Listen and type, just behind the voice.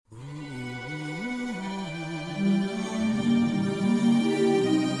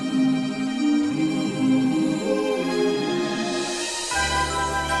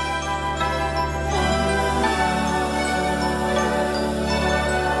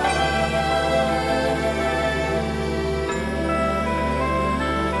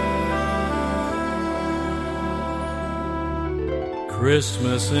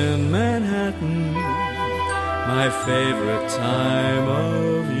Christmas in Manhattan, my favorite time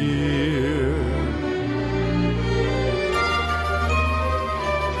of year.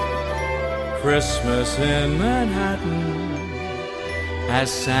 Christmas in Manhattan,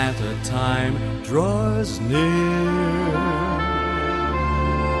 as Santa time draws near.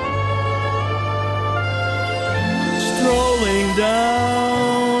 Strolling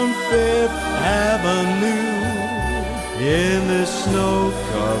down Fifth Avenue in this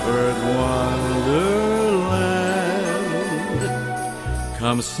snow-covered wonderland,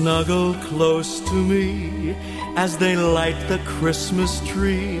 come snuggle close to me as they light the Christmas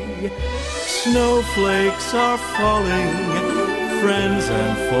tree. Snowflakes are falling, friends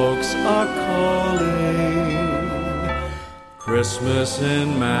and folks are calling. Christmas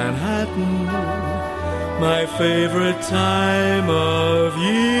in Manhattan, my favorite time of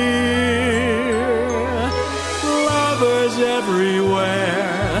year. Lovers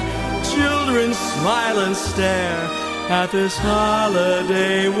everywhere, children smile and stare at this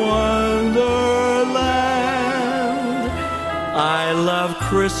holiday wonderland. I love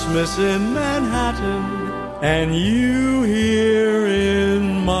Christmas in Manhattan, and you here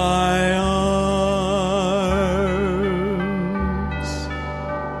in my arms.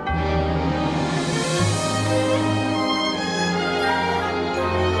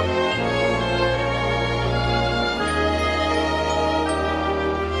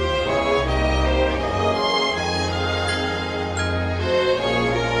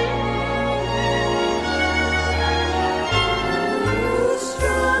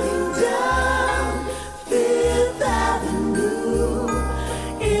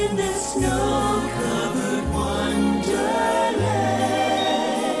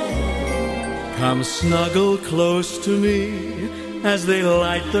 Come snuggle close to me as they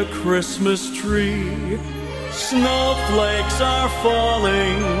light the Christmas tree. Snowflakes are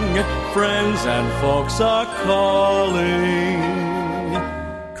falling, friends and folks are calling.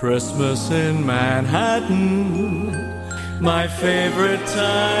 Christmas in Manhattan, my favorite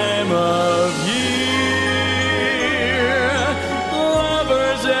time of year.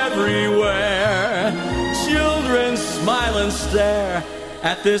 Lovers everywhere, children smile and stare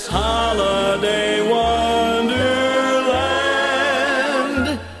at this holiday wonderland.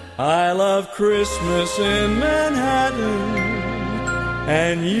 I love Christmas in Manhattan,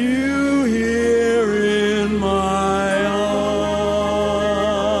 and you here in my arms.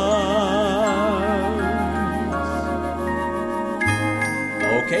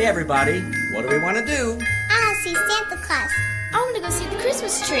 Okay, everybody, what do we want to do? I want to see Santa Claus. I want to go see the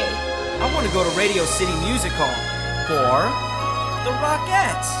Christmas tree. I want to go to Radio City Music Hall. Or the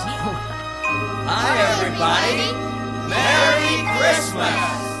Rockettes. Hi, everybody. Merry Christmas.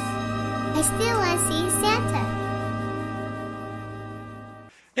 I still want to see Santa.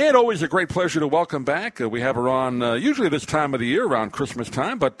 And always a great pleasure to welcome back. We have her on usually this time of the year, around Christmas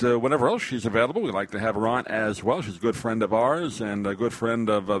time, but whenever else she's available, we like to have her on as well. She's a good friend of ours and a good friend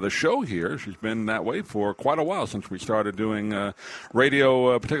of the show here. She's been that way for quite a while since we started doing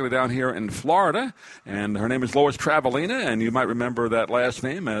radio, particularly down here in Florida. And her name is Lois Travalena, and you might remember that last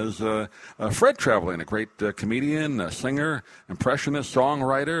name as Fred Travalena, great comedian, singer, impressionist,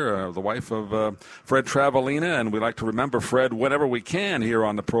 songwriter, the wife of Fred Travalena. And we like to remember Fred whenever we can here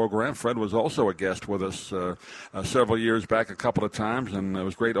on the program. Fred was also a guest with us several years back a couple of times, and it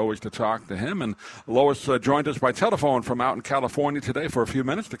was great always to talk to him. And Lois joined us by telephone from out in California today for a few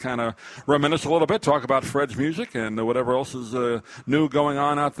minutes to kind of reminisce a little bit, talk about Fred's music and whatever else is new going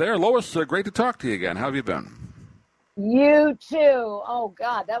on out there. Lois, great to talk to you again. How have you been? You too. Oh,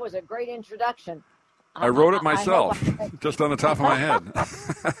 God, that was a great introduction. I wrote it myself, just on the top of my head.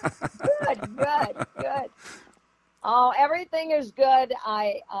 Good. Oh, everything is good.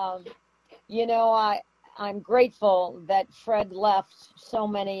 I'm grateful that Fred left so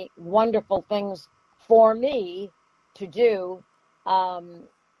many wonderful things for me to do.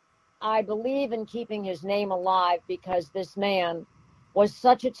 I believe in keeping his name alive because this man was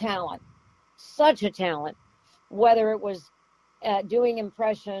such a talent, whether it was doing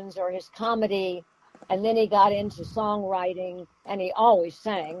impressions or his comedy. And then he got into songwriting, and he always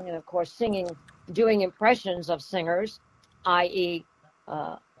sang, and of course singing, doing impressions of singers, i.e.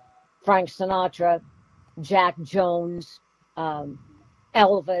 Frank Sinatra, Jack Jones,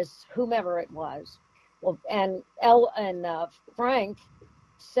 Elvis, whomever it was. Well, and Frank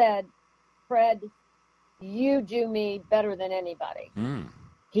said, "Fred, you do me better than anybody." Mm.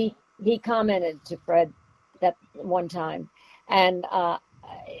 He commented to Fred that one time, and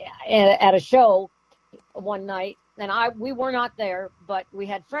at a show one night, and we were not there, but we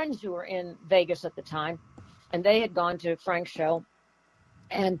had friends who were in Vegas at the time, and they had gone to Frank's show,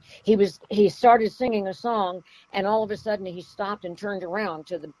 And he started singing a song, and all of a sudden he stopped and turned around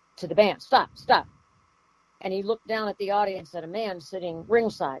to the band. Stop. And he looked down at the audience at a man sitting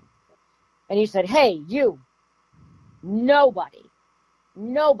ringside. And he said, "Hey, you, nobody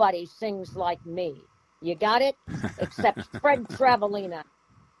sings like me. You got it? Except Fred Travalena."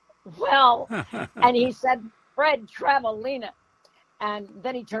 Well, and he said, "Fred Travalena." And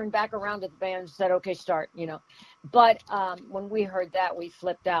then he turned back around to the band and said, "Okay, start," But when we heard that, we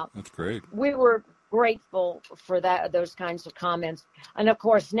flipped out. That's great. We were grateful for those kinds of comments. And of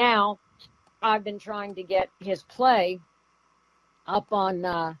course, now I've been trying to get his play up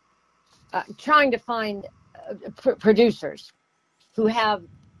on, trying to find producers who have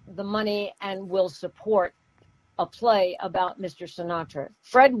the money and will support a play about Mr. Sinatra.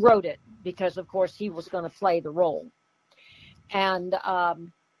 Fred wrote it because, of course, he was going to play the role. And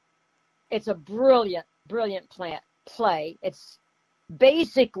it's a brilliant play. It's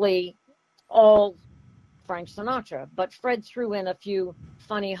basically all Frank Sinatra, but Fred threw in a few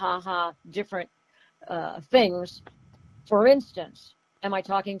funny, different things. For instance, am I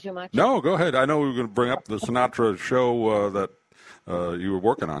talking too much? No, go ahead. I know we were going to bring up the Sinatra show that you were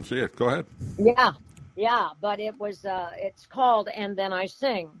working on. So, yeah, go ahead. Yeah, but it's called And Then I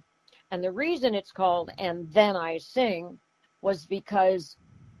Sing. And the reason it's called And Then I Sing was because,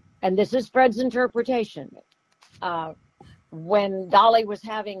 and this is Fred's interpretation, when Dolly was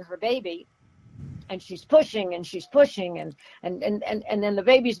having her baby, and she's pushing and then the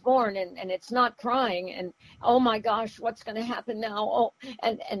baby's born and it's not crying, and oh my gosh, what's going to happen now? Oh,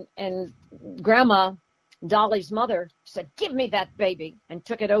 and Grandma, Dolly's mother, said, "Give me that baby," and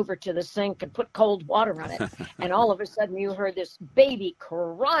took it over to the sink and put cold water on it. And all of a sudden you heard this baby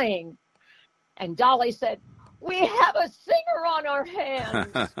crying, and Dolly said, "We have a singer on our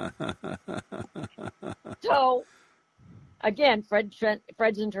hands." So again,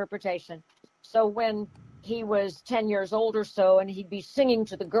 Fred's interpretation. So when he was 10 years old or so, and he'd be singing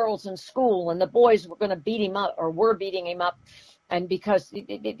to the girls in school, and the boys were going to beat him up, or were beating him up, and because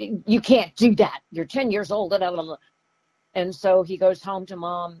you can't do that, you're 10 years old, blah, blah, blah. And so he goes home to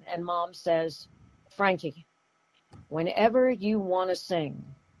Mom, and Mom says, "Frankie, whenever you want to sing,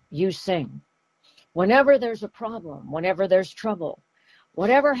 you sing. Whenever there's a problem, whenever there's trouble,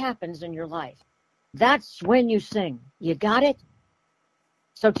 whatever happens in your life, that's when you sing. You got it?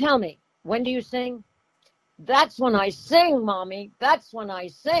 So tell me, when do you sing?" "That's when I sing, Mommy. That's when I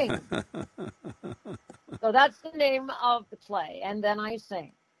sing." So that's the name of the play, And Then I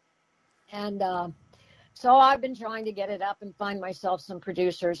Sing. And so I've been trying to get it up and find myself some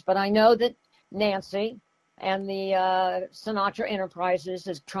producers, but I know that Nancy and the Sinatra Enterprises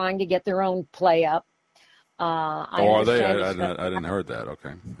is trying to get their own play up. Are they? I didn't heard that.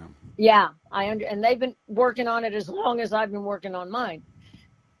 Okay. Yeah, and they've been working on it as long as I've been working on mine.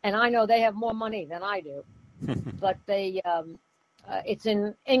 And I know they have more money than I do, but it's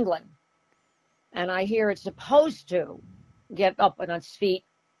in England, and I hear it's supposed to get up on its feet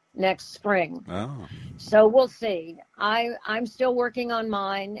next spring. Oh. So we'll see. I'm still working on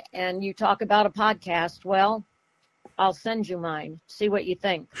mine, and you talk about a podcast. Well, I'll send you mine. See what you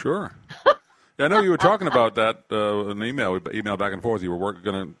think. Sure. Yeah, I know you were talking about that in email. We emailed back and forth. You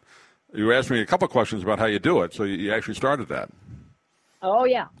were asking me a couple of questions about how you do it, so you actually started that. Oh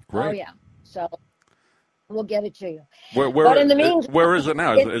yeah. Great. Oh yeah. So we'll get it to you. But in the meantime, where is it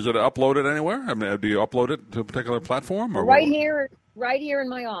now? Is it uploaded anywhere? I mean, do you upload it to a particular platform? Or right here in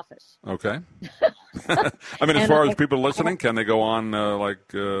my office. Okay. I mean, as far as people listening, can they go on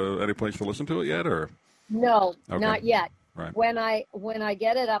any place to listen to it yet, or? No, Okay. Not yet. Right. When I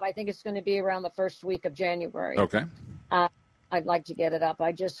get it up, I think it's going to be around the first week of January. Okay. I'd like to get it up.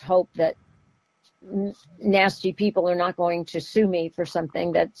 I just hope that nasty people are not going to sue me for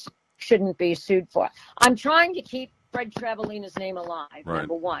something that shouldn't be sued for. I'm trying to keep Fred Travelena's name alive, right.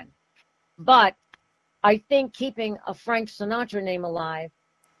 Number one. But I think keeping a Frank Sinatra name alive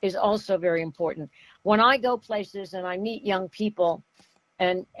is also very important. When I go places and I meet young people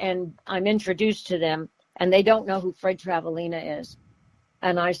and I'm introduced to them and they don't know who Fred Travalena is,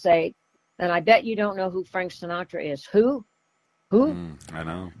 and I say, and I bet you don't know who Frank Sinatra is. Who? I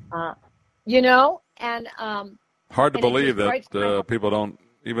know. And hard to believe that people don't,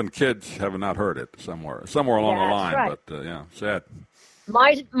 even kids have not heard it somewhere along the line. Right. But yeah, sad.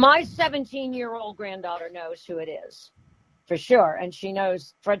 My 17-year-old granddaughter knows who it is, for sure, and she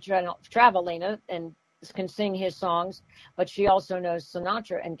knows Fred Travalena and can sing his songs, but she also knows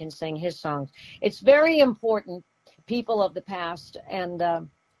Sinatra and can sing his songs. It's very important, people of the past, and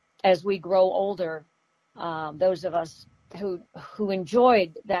as we grow older, those of us who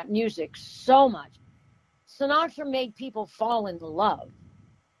enjoyed that music so much. Sinatra made people fall in love.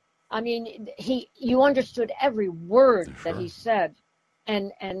 I mean, you understood every word Sure. that he said,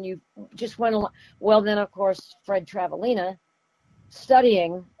 and you just went along. Well, then of course Fred Travalena,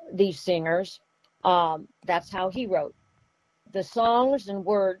 studying these singers, that's how he wrote the songs and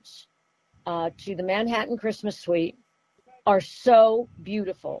words to the Manhattan Christmas Suite are so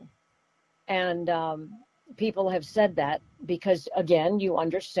beautiful, and people have said that because, again, you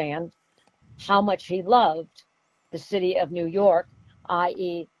understand how much he loved the city of New York,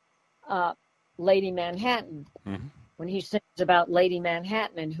 i.e., Lady Manhattan. Mm-hmm. When he sings about Lady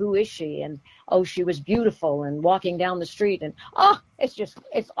Manhattan and who is she, and oh, she was beautiful, and walking down the street, and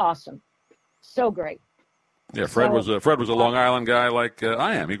it's awesome, so great. Yeah, Fred was a Long Island guy like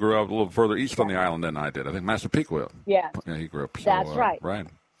I am. He grew up a little further east on the island than I did. I think Massapequa. Yeah, he grew up. So, that's right. Right.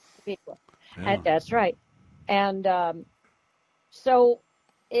 People. Yeah. That's right. And so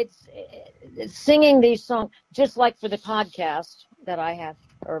it's singing these songs, just like for the podcast that I have,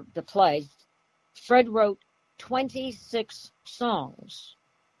 or the play. Fred wrote 26 songs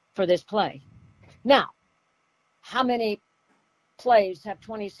for this play. Now, how many plays have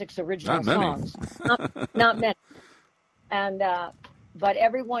 26 original songs? Not many. And but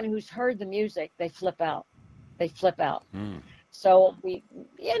everyone who's heard the music, they flip out. So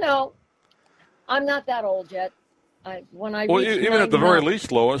I'm not that old yet. Even at the very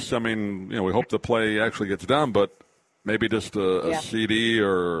least, Lois, I mean, we hope the play actually gets done, but maybe just a CD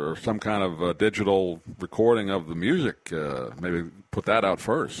or some kind of digital recording of the music. Maybe put that out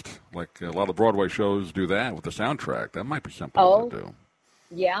first, like a lot of Broadway shows do that with the soundtrack. That might be something to do.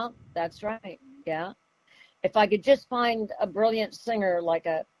 Yeah, that's right. Yeah, if I could just find a brilliant singer like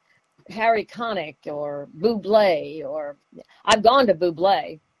a Harry Connick or Bublé, or I've gone to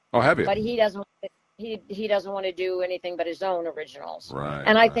Bublé. Oh, have you? But he doesn't. He doesn't want to do anything but his own originals. Right.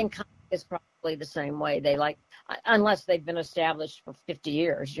 And I think Connick is probably the same way. They like, unless they've been established for 50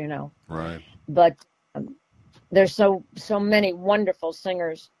 years, Right. But there's so many wonderful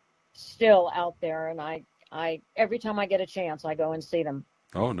singers still out there, and I every time I get a chance, I go and see them.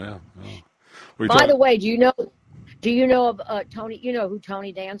 Oh no. By the way, do you know of Tony? You know who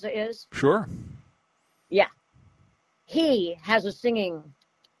Tony Danza is? Sure. Yeah, he has a singing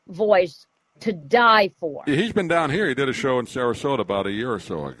voice to die for. He's been down here. He did a show in Sarasota about a year or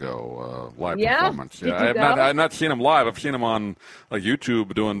so ago, live performance. Did Yeah, you I've not seen him live. I've seen him on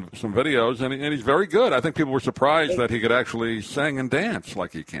YouTube doing some videos, and he's very good. I think people were surprised that he could actually sing and dance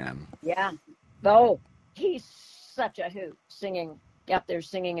like he can. Yeah. Oh, he's such a hoot singing, up there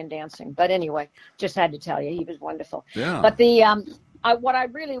singing and dancing. But anyway, just had to tell you, he was wonderful. Yeah. But what I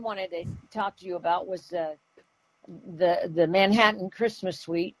really wanted to talk to you about was the Manhattan Christmas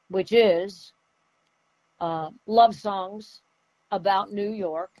Suite, which is love songs about New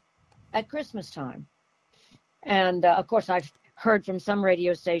York at Christmas time. And of course, I've heard from some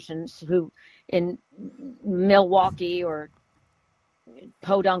radio stations who in Milwaukee or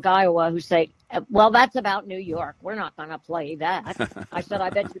Podunk, Iowa, who say, well, that's about New York. We're not going to play that. I said, I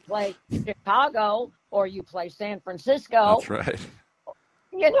bet you play Chicago or you play San Francisco. That's right.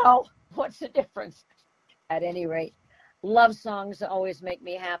 What's the difference? At any rate, love songs always make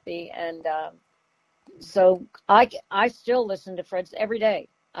me happy. And so I still listen to Fred's every day.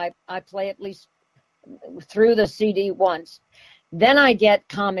 I play at least through the CD once. Then I get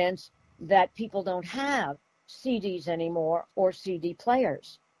comments that people don't have CDs anymore or CD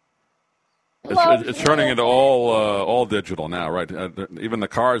players. It's turning into all digital now, right? Even the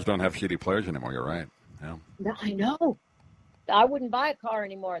cars don't have CD players anymore. You're right. Yeah. I know. I wouldn't buy a car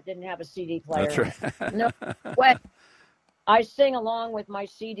anymore if it didn't have a CD player. That's right. No way. I sing along with my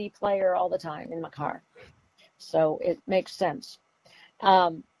CD player all the time in my car. So it makes sense.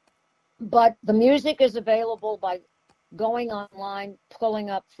 But the music is available by going online, pulling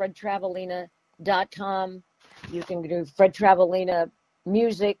up fredtravalena.com. You can do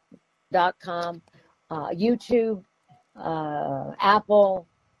fredtravalena.music.com, YouTube, Apple,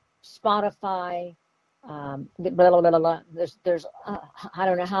 Spotify, blah, blah, blah, blah. There's I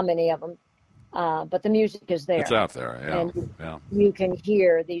don't know how many of them, but the music is there. It's out there, yeah. And you can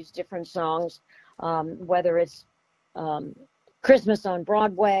hear these different songs, whether it's Christmas on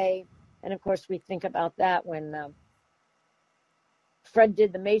Broadway, and of course we think about that when Fred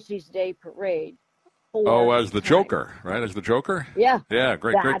did the Macy's Day Parade. As the Joker, right? As the Joker? Yeah. Yeah,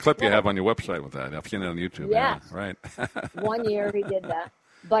 great clip you have on your website with that. I've seen it on YouTube. Yes. Yeah, right. 1 year he did that.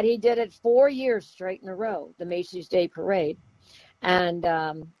 But he did it 4 years straight in a row, the Macy's Day Parade. And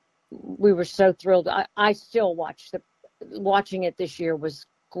we were so thrilled. I still watching it this year was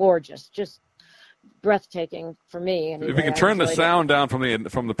gorgeous, just breathtaking for me. Anyway. If you can turn the sound down from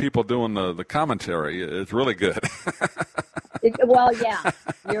the people doing the commentary, it's really good. Well, yeah,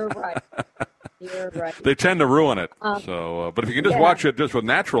 you're right. You're right. They tend to ruin it. But if you can just watch it just with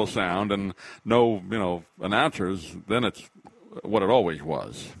natural sound and no, announcers, then it's what it always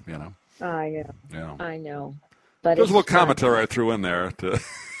was. I know. Yeah. I know. But there's a little commentary I threw in there to.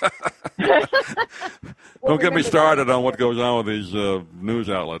 Don't get me started on what goes on with these news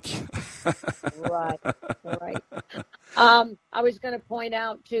outlets. Right. I was going to point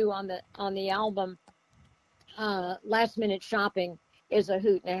out too on the album, Last Minute Shopping is a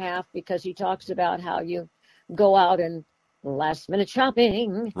hoot and a half because he talks about how you go out and last minute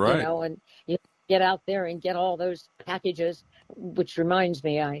shopping, right. And you get out there and get all those packages, which reminds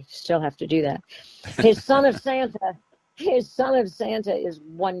me, I still have to do that. His Son of Santa is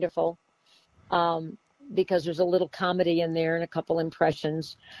wonderful. Because there's a little comedy in there and a couple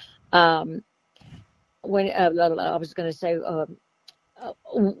impressions. When I was going to say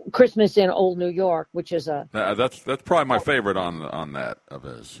Christmas in Old New York, which is that's probably my favorite on that of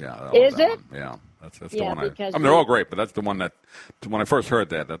his. Yeah. Is it? One. Yeah. That's the one. They're all great, but that's the one that when I first heard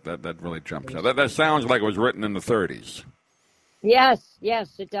that really jumps out. That sounds like it was written in the 30s. Yes,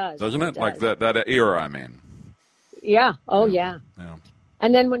 it does. Doesn't it? Like that era, I mean. Yeah. Oh, yeah. Yeah.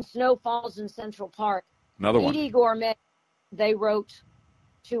 And then When Snow Falls in Central Park, another one. Edie Gourmet, they wrote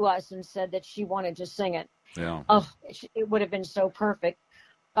to us and said that she wanted to sing it. Yeah. Oh, it would have been so perfect,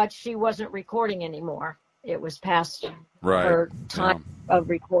 but she wasn't recording anymore. It was past her time of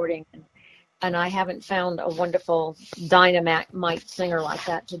recording, and I haven't found a wonderful dynamite singer like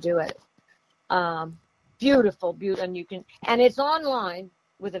that to do it. Beautiful, and it's online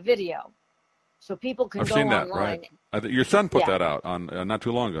with a video. So people can go online. I've seen that, right. Your son put that out on not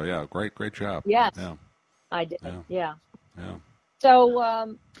too long ago. Yeah, great job. Yes, yeah. I did. Yeah. Yeah.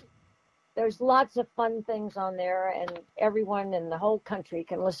 So there's lots of fun things on there, and everyone in the whole country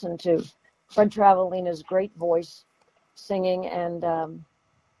can listen to Fred Travelena's great voice singing, and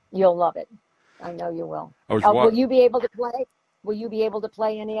you'll love it. I know you will. Will you be able to play? Will you be able to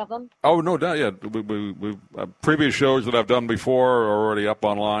play any of them? Oh, no doubt. Yeah, we previous shows that I've done before are already up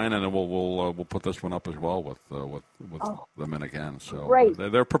online, and then we'll put this one up as well with them in again. So great.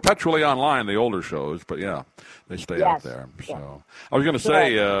 They're perpetually online, the older shows, but yeah, they stay out there. So I was going to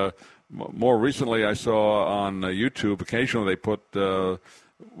say, more recently I saw on YouTube occasionally they put,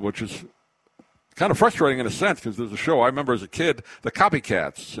 which is kind of frustrating in a sense because there's a show I remember as a kid, The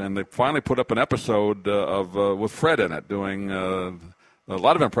Copycats, and they finally put up an episode with Fred in it doing a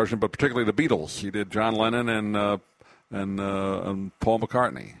lot of impression, but particularly the Beatles. He did John Lennon and Paul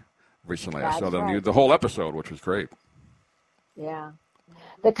McCartney recently. I saw them the whole episode, which was great. Yeah,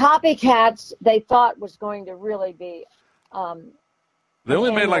 The Copycats they thought was going to really be. They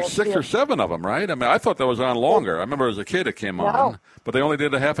only made like 6 or 7 of them, right? I mean, I thought that was on longer. I remember as a kid it came on, but they only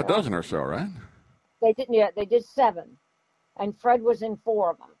did a half a dozen or so, right? They didn't yet. They did 7, and Fred was in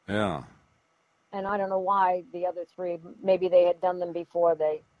 4 of them. Yeah. And I don't know why the other 3. Maybe they had done them before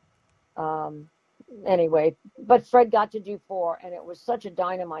they. Anyway, but Fred got to do 4, and it was such a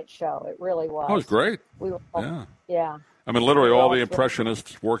dynamite show. It really was. It was great. Yeah. I mean, literally all the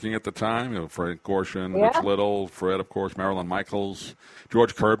impressionists working at the time. Frank Gorshin, Rich Little, Fred, of course, Marilyn Michaels,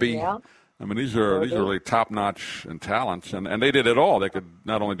 George Kirby. Yeah. I mean, these are really top-notch in talents, and they did it all. They could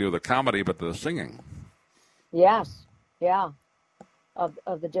not only do the comedy, but the singing. Yes, yeah, of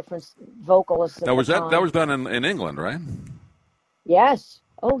the different vocalists. That was done in England, right? Yes.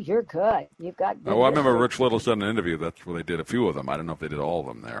 Oh, you're good. You've got. I remember Rich Little said in an interview that's where they did a few of them. I don't know if they did all of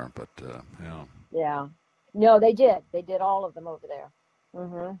them there, but yeah. Yeah, no, they did. They did all of them over there.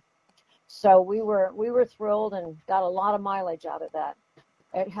 Mm-hmm. So we were thrilled and got a lot of mileage out of that.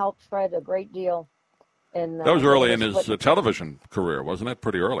 It helped Fred a great deal. That was early in his television career, wasn't it?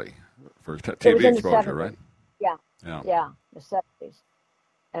 Pretty early for his TV exposure, right? Yeah, the 70s.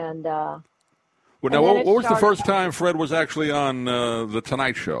 And now, what was the first time Fred was actually on The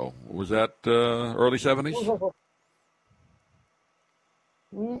Tonight Show? Was that early 70s?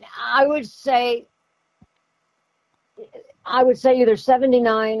 I would say either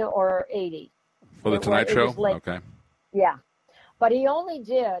 79 or 80. For The Tonight Show? Okay. Yeah. But he only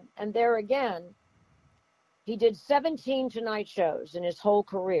did, and there again, he did 17 Tonight Shows in his whole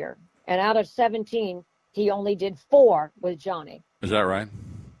career. And out of 17, he only did 4 with Johnny. Is that right?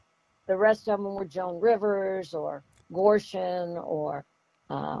 The rest of them were Joan Rivers or Gorshin or,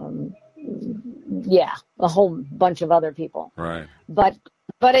 a whole bunch of other people. Right. But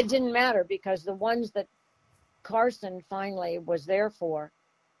it didn't matter because the ones that Carson finally was there for,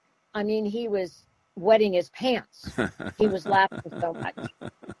 I mean, he was wetting his pants. He was laughing so much.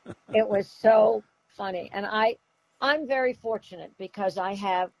 It was so funny. And I'm very fortunate because I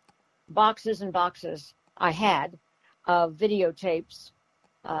have boxes and boxes. I had of videotapes,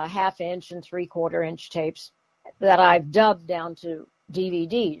 half-inch and three-quarter-inch tapes that I've dubbed down to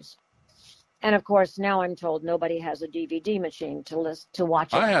DVDs. And of course, now I'm told nobody has a DVD machine to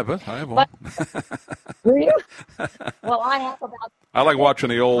watch it. I have it. I have one. Do you? Well, I have about. I like watching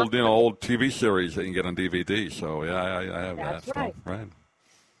the old TV series that you can get on DVD. So yeah, I have That's that. right. So, right.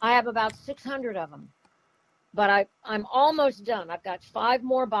 I have about 600 of them, but I'm almost done. I've got 5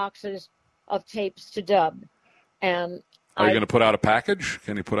 more boxes of tapes to dub, and. Are you going to put out a package?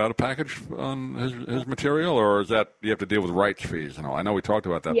 Can you put out a package on his material, or is that you have to deal with rights fees? I know we talked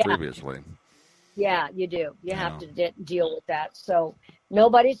about that previously. Yeah, you do. You have to deal with that. So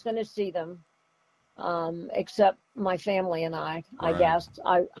nobody's going to see them except my family and I guess.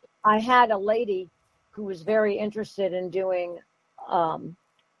 I had a lady who was very interested in doing,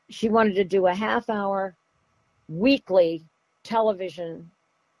 she wanted to do a half-hour weekly television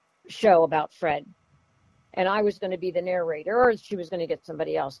show about Fred. And I was going to be the narrator, or she was going to get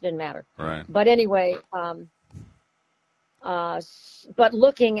somebody else. Didn't matter. Right. But anyway, but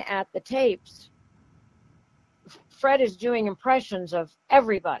looking at the tapes, Fred is doing impressions of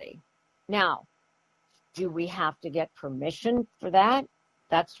everybody. Now, do we have to get permission for that?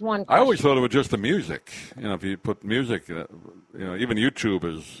 That's one question. I always thought it was just the music. If you put music, even YouTube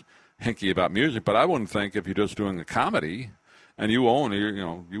is hinky about music. But I wouldn't think if you're just doing a comedy and you own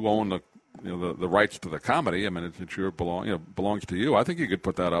the rights to the comedy. I mean, it's your belongs to you. I think you could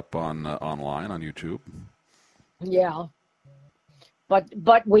put that up on online on YouTube. Yeah, but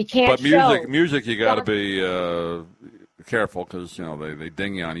we can't. But music, you got to be careful because they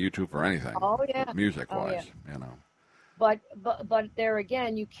ding you on YouTube for anything. Oh yeah, music wise, But there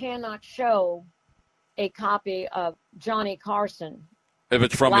again, you cannot show a copy of Johnny Carson. If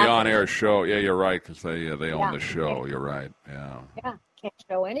it's from the on-air show, yeah, you're right because they own the show. You're right. Yeah. Yeah. Can't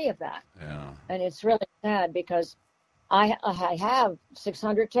show any of that. Yeah. And it's really sad because I have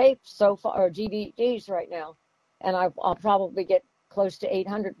 600 tapes so far, or DVDs right now, and I'll probably get close to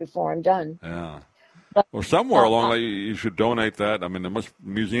 800 before I'm done. Yeah. Well, somewhere along the way, you should donate that. I mean, there must be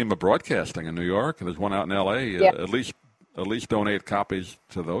a Museum of Broadcasting in New York, and there's one out in L.A. Yeah. At least donate copies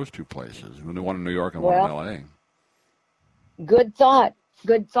to those two places. One in New York and one in L.A. Good thought.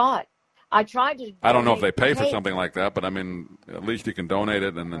 Good thought. I tried to. I don't know if they pay for something like that, but I mean, at least you can donate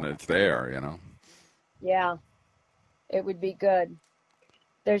it, and then it's there, Yeah, it would be good.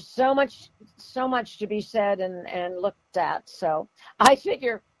 There's so much to be said and looked at. So I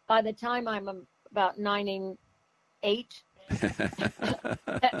figure by the time I'm about 98,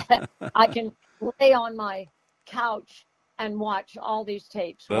 I can lay on my couch and watch all these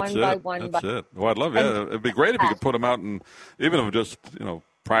tapes one by one. That's it. Well, I'd love it. Yeah, it'd be great if you could put them out, and even if just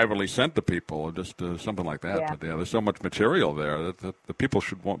privately sent to people, or just something like that. Yeah. But there's so much material there that the people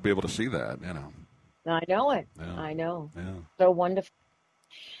won't be able to see that. I know it. Yeah. I know. Yeah. So wonderful.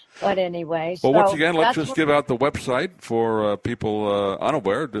 But anyway, well, once again, let's just give out the website for people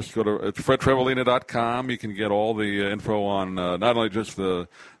unaware. Just go to fredtravalena.com. You can get all the info on not only just the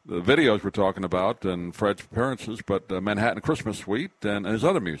videos we're talking about and Fred's appearances, but Manhattan Christmas Suite and his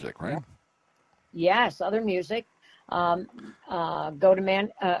other music, right? Yes, other music. Go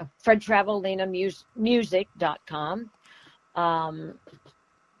to fredtravalena music.com.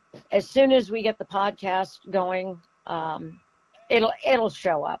 As soon as we get the podcast going, it'll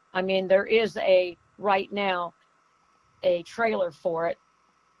show up. I mean, there is right now a trailer for it,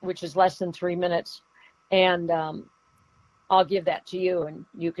 which is less than 3 minutes, and I'll give that to you, and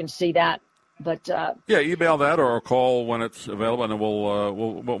you can see that. But email that or call when it's available, and then we'll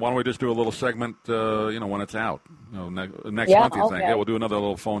why don't we just do a little segment, when it's out, next month. You think? Yeah, we'll do another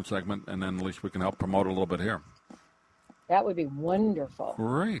little phone segment, and then at least we can help promote it a little bit here. That would be wonderful.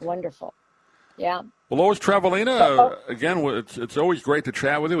 Great, wonderful. Yeah. Well, Lois Travalena, again, it's always great to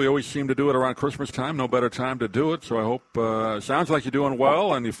chat with you. We always seem to do it around Christmas time. No better time to do it. So I hope sounds like you're doing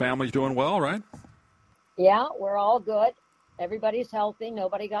well, and your family's doing well, right? Yeah, we're all good. Everybody's healthy.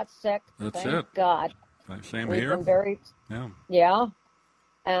 Nobody got sick. Thank God. Same We've here. Been very, yeah.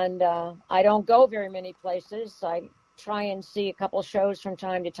 And I don't go very many places. I try and see a couple shows from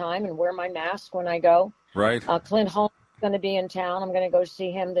time to time and wear my mask when I go. Right. Clint Holmes is going to be in town. I'm going to go see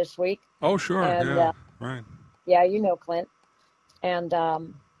him this week. Oh, sure. And, right. Yeah, you know Clint. And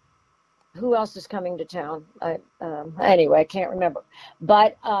who else is coming to town? Anyway, I can't remember.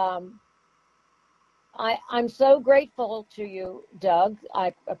 But I'm so grateful to you, Doug.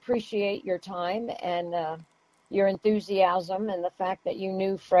 I appreciate your time and your enthusiasm and the fact that you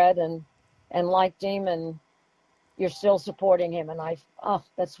knew Fred and liked him and you're still supporting him. And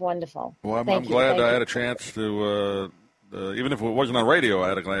that's wonderful. Well, I'm glad I had a chance to even if it wasn't on radio, I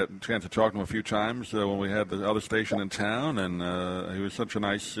had a chance to talk to him a few times when we had the other station in town, and he was such a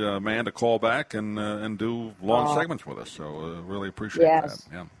nice man to call back and do long segments with us. So really appreciate that.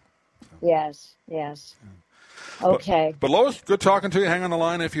 Yeah. Yes. Okay. But Lois, good talking to you. Hang on the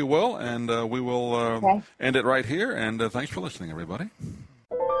line, if you will, and we will end it right here. And thanks for listening, everybody.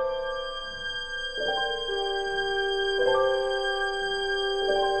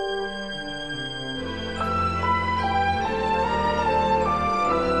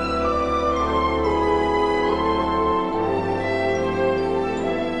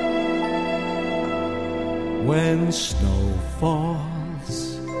 When snow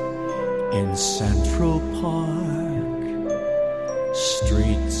falls in Central Park,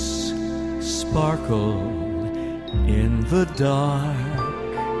 streets sparkle in the dark.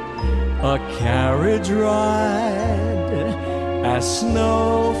 A carriage ride as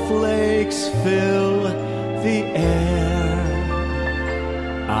snowflakes fill the air.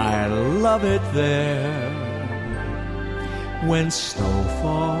 I love it there when snow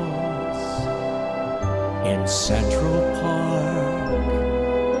falls in Central Park.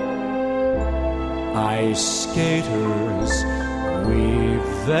 Ice skaters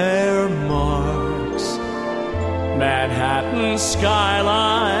weave their marks. Manhattan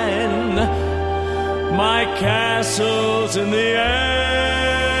skyline, my castle's in the air.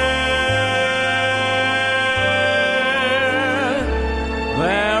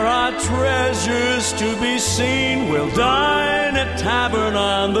 There are treasures to be seen. We'll dine at Tavern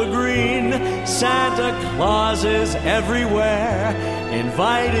on the Green. Santa Claus is everywhere,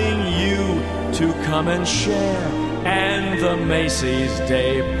 inviting you to come and share. And the Macy's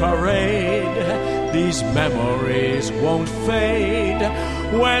Day Parade, these memories won't fade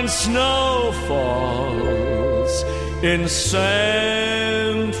when snow falls in Central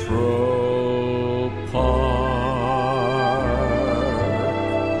Park.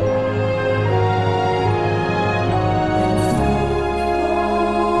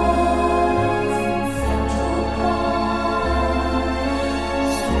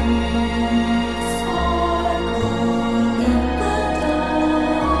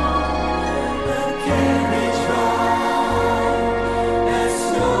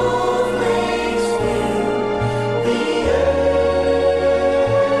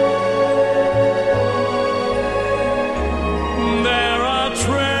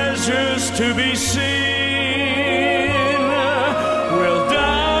 To be seen, we'll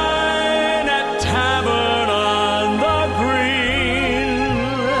dine at Tavern on the Green.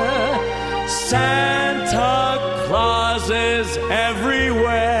 Santa Claus is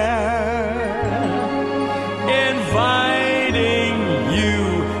everywhere, inviting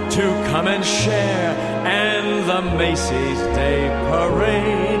you to come and share. And the Macy's Day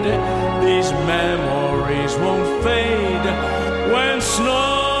Parade, these memories won't fade when snow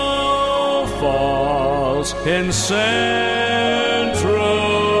falls in Central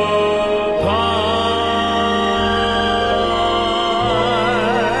Park.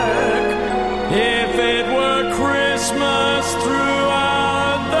 If it were Christmas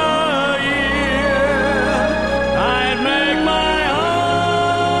throughout the year, I'd make my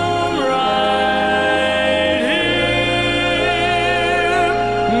home right here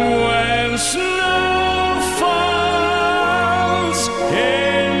when snow